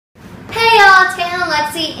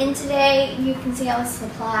Lexi, and today you can see all the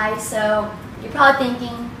supplies, so you're probably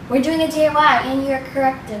thinking, we're doing a DIY, and you're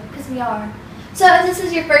correct, because we are. So if this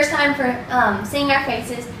is your first time for seeing our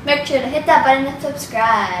faces, make sure to hit that button and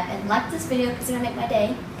subscribe, and like this video because it's going to make my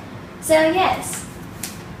day. So yes,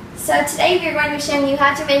 so today we're going to be showing you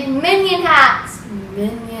how to make Minion hats.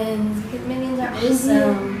 Minions, because Minions are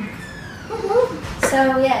awesome.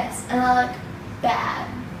 So yes, and I look bad,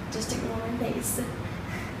 just ignore my face.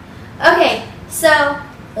 Okay, so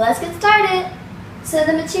let's get started. So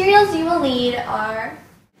the materials you will need are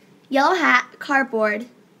yellow hat, cardboard,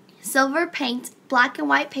 silver paint, black and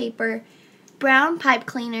white paper, brown pipe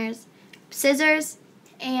cleaners, scissors,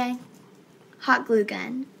 and hot glue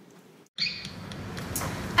gun.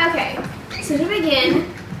 Okay, so to begin,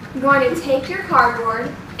 you're going to take your cardboard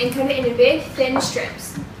and cut it into big, thin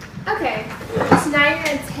strips. Okay, so now you're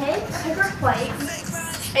going to take a paper plate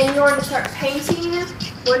and you're going to start painting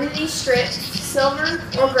one of these strips, silver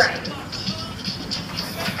or gray.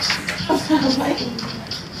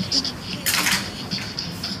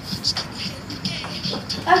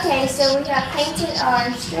 Okay, so we have painted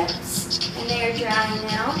our strips and they are drying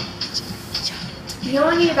now. You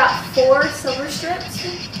only need about 4 silver strips.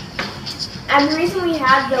 And the reason we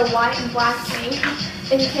have the white and black paint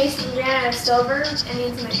is in case we ran out of silver and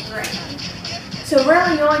need to make gray. So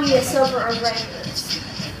really you only need a silver or gray for this.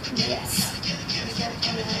 Yes.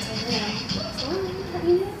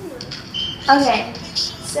 Okay,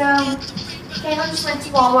 so Kayla just went to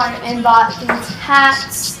Walmart and bought these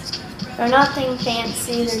hats. They're nothing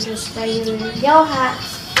fancy, they're just regular yellow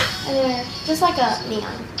hats. And they're just like a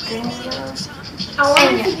neon green and yellow. I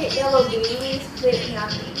wanted to get yellow beanies, but it's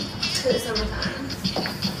nothing because it's summertime.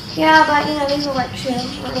 Yeah, but you know, these will work too. I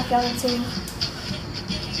don't know if y'all can see.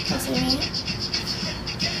 I'll see it.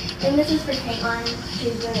 And this is for Caitlin.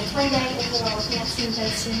 She's doing a twin day as well as nesting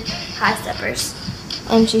posting high steppers.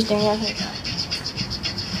 And she's doing her haircut.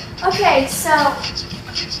 Okay, so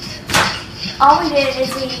all we did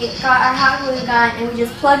is we got our hot glue gun and we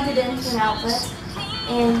just plugged it into an outlet.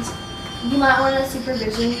 And you might want a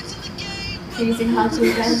supervision if you're using hot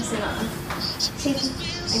glue guns. So, I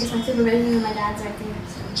guess my supervision and my dad's right there.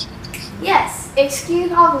 So. Yes,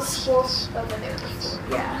 excuse all the schools over there before.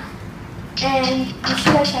 Yeah. And you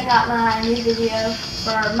should go check out my new video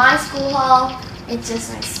for my school haul. It's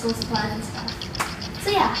just my school supplies and stuff. So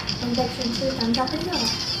yeah, and make sure to thumbs up and go.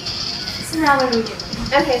 So now what are we doing?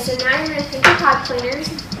 Okay, so now you're going to take your pipe cleaners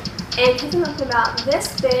and pick them up about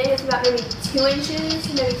this big. It's about maybe 2 inches,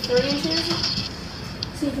 maybe 3 inches.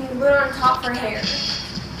 So you can put it on top for hair.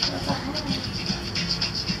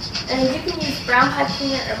 And you can use brown pipe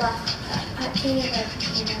cleaner or black pipe cleaner or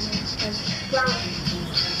brown.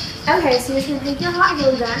 Okay, so you're just going to take your hot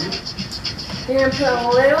glue gun. You're going to put a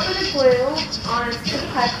little bit of glue on the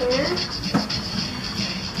pipe cleaner.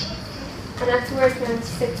 And that's where it's going to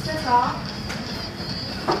stick to the top.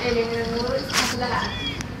 And you're going to glue it to the top of the hat.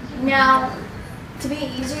 Now, to be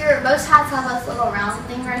easier, most hats have this little round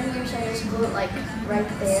thing right here, so you just glue it like right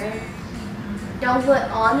there. Don't glue it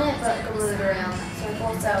on it, but glue it around that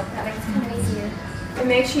circle, so that makes it kind of easier. And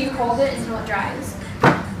make sure you hold it until it dries.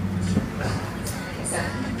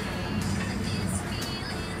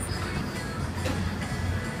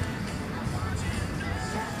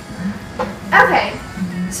 Okay, okay,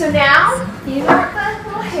 so now these are the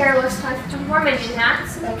little hair looks like from our Minion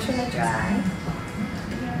hats. Make sure they dry.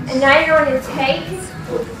 And now you're going to take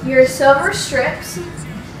your silver strips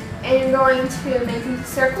and you're going to make these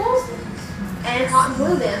circles and hot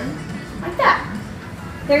glue them like that.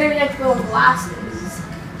 They're going to be like little glasses.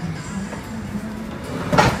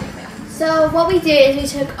 So what we did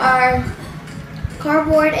is we took our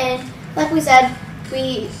cardboard and, like we said,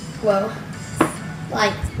 we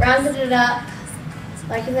rounded it up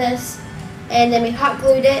like this, and then we hot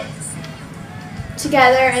glued it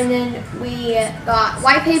together, and then we got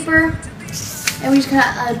white paper and we just cut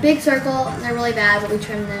a big circle. They're really bad, but we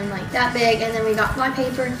trimmed them like that big, and then we got white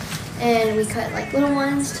paper and we cut like little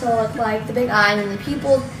ones to look like the big eye and then the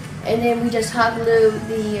pupil, and then we just hot glued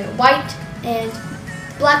the white and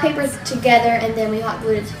black paper together, and then we hot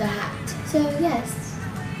glued it to the hat. So yes.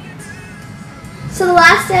 So the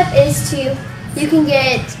last step is to, you can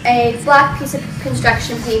get a black piece of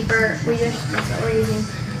construction paper, that's what we're using,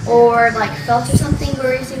 or like felt or something.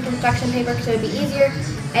 We're using construction paper because it would be easier.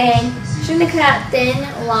 And you're going to cut out thin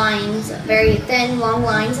lines, very thin, long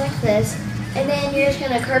lines like this. And then you're just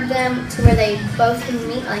going to curve them to where they both can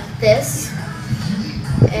meet like this.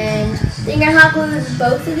 And then you're going to hot glue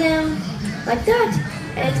both of them like that.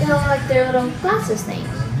 And it's going to look like their little glasses thing.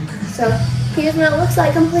 So here's what it looks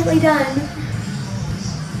like completely done.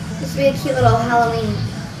 This would be a cute little Halloween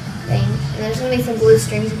thing. And there's going to be some blue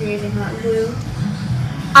strings if you're using hot glue.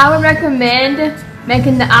 I would recommend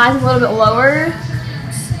making the eyes a little bit lower.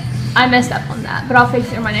 I messed up on that, but I'll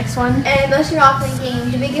fix it in my next one. And most of you are all thinking,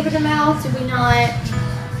 do we give it a mouth? Do we not?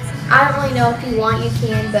 I don't really know if you want, you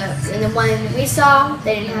can, but in the one we saw,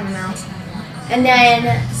 they didn't have a mouth. And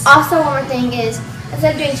then also one more thing is,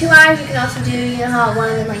 instead of doing 2 eyes, you can also do, you know how one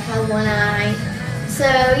of them like has 1 eye. So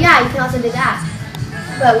yeah, you can also do that.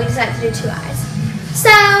 But we decided to do 2 eyes. So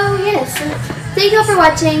yes, thank you all for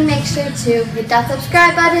watching. Make sure to hit that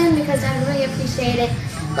subscribe button because I really appreciate it.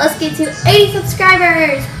 Let's get to 80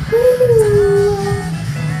 subscribers. Woo!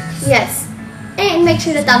 Yes. And make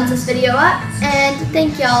sure to thumbs this video up. And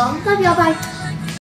thank y'all. Love y'all. Bye.